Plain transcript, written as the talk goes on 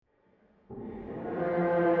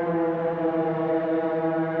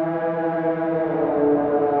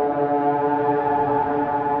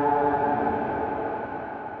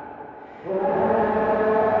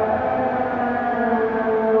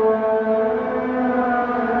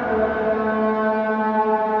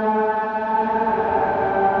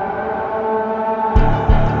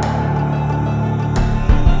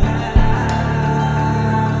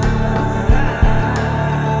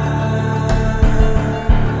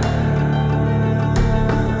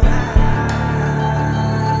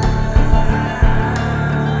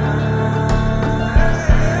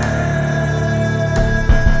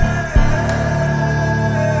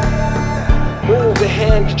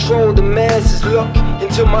Control the masses, look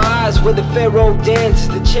into my eyes where the pharaoh dances.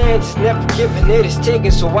 The chance is never given, it is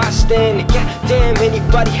taken, so I stand. And goddamn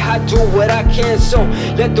anybody, I do what I can. So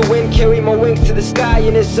let the wind carry my wings to the sky.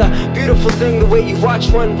 And it's a beautiful thing the way you watch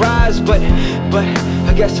one rise. But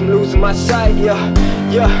I guess I'm losing my sight, yeah,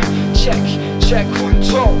 check, 1,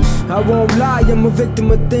 2. I won't lie, I'm a victim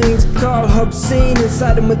of things called obscene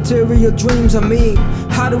inside of material dreams. I mean,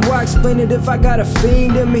 how do I explain it if I got a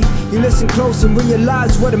fiend in me? You listen close and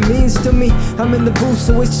realize what it means to me. I'm in the booth,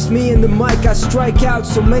 so it's just me and the mic. I strike out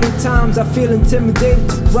so many times, I feel intimidated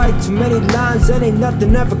to write too many lines, and ain't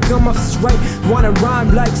nothing ever come off as right. Wanna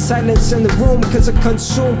rhyme like silence in the room, cause I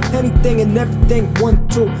consume anything and everything. 1,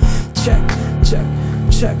 2, check,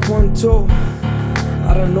 1, 2.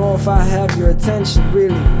 I don't know if I have your attention,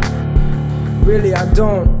 really I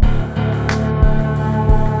don't.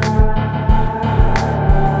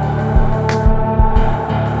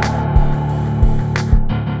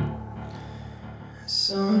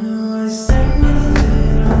 So now I sing with a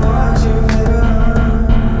little watch your figure,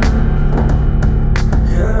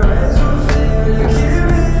 and I raise my finger to keep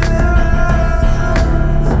me alive.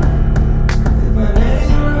 If my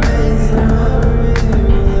name remains in memory,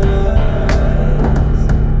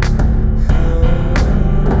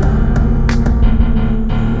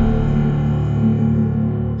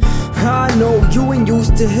 I know you ain't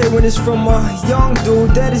used to hearing this from a young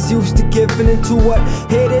dude that is used to giving into what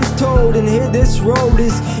it is told. And here this road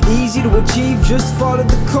is easy to achieve, just follow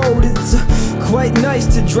the code. It's quite nice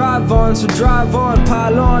to drive on, so drive on,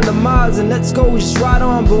 pile on the miles and let's go just ride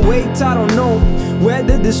on. But wait, I don't know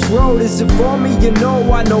whether this road is it for me. You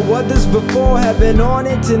know, I know others before have been on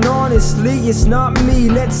it, and honestly it's not me.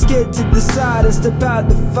 Let's get to the side and step out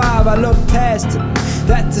the 5. I look past it,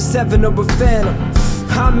 that's a 7 of a phantom.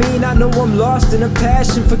 I mean, I know I'm lost in a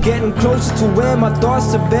passion for getting closer to where my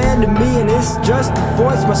thoughts abandon me. And it's just the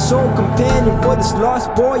voice, my soul companion for this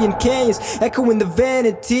lost boy in canyons, echoing the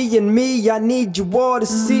vanity in me. I need you all to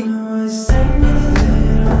see.